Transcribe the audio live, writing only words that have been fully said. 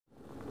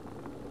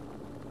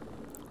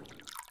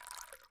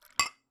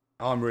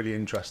I'm really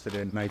interested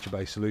in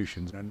nature-based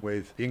solutions, and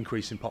with the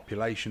increase in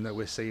population that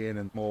we're seeing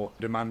and more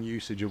demand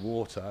usage of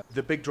water,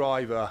 the big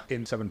driver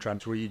in Severn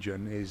Trent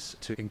region is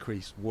to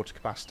increase water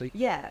capacity.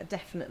 Yeah,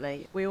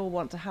 definitely. We all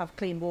want to have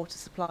clean water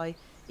supply,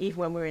 even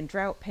when we're in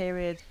drought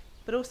periods.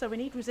 But also we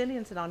need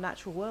resilience in our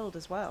natural world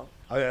as well.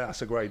 Oh yeah,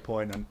 that's a great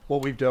point. And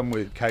what we've done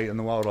with Kate and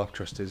the Wildlife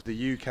Trust is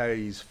the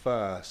UK's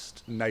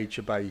first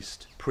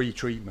nature-based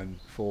pre-treatment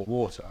for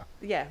water.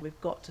 Yeah, we've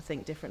got to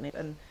think differently,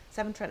 and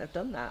Severn Trent have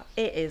done that.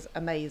 It is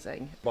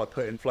amazing. By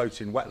putting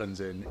floating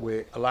wetlands in,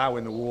 we're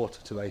allowing the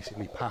water to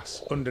basically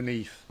pass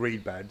underneath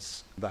reed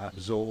beds that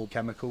absorb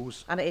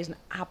chemicals. And it is an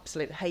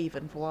absolute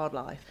haven for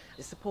wildlife.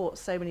 It supports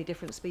so many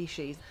different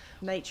species.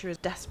 Nature is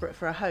desperate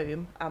for a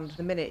home, and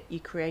the minute you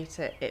create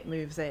it, it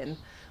moves in.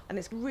 And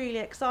it's really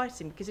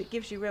exciting because it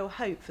gives you real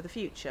hope for the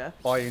future.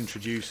 By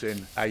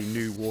introducing a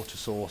new water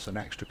source and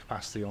extra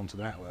capacity onto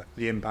the network,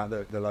 the impact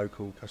that the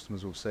local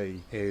customers will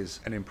see is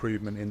an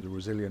improvement in the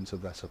resilience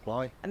of their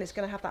supply. And it's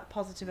going to have that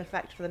positive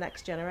effect for the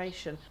next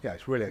generation. Yeah,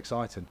 it's really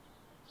exciting.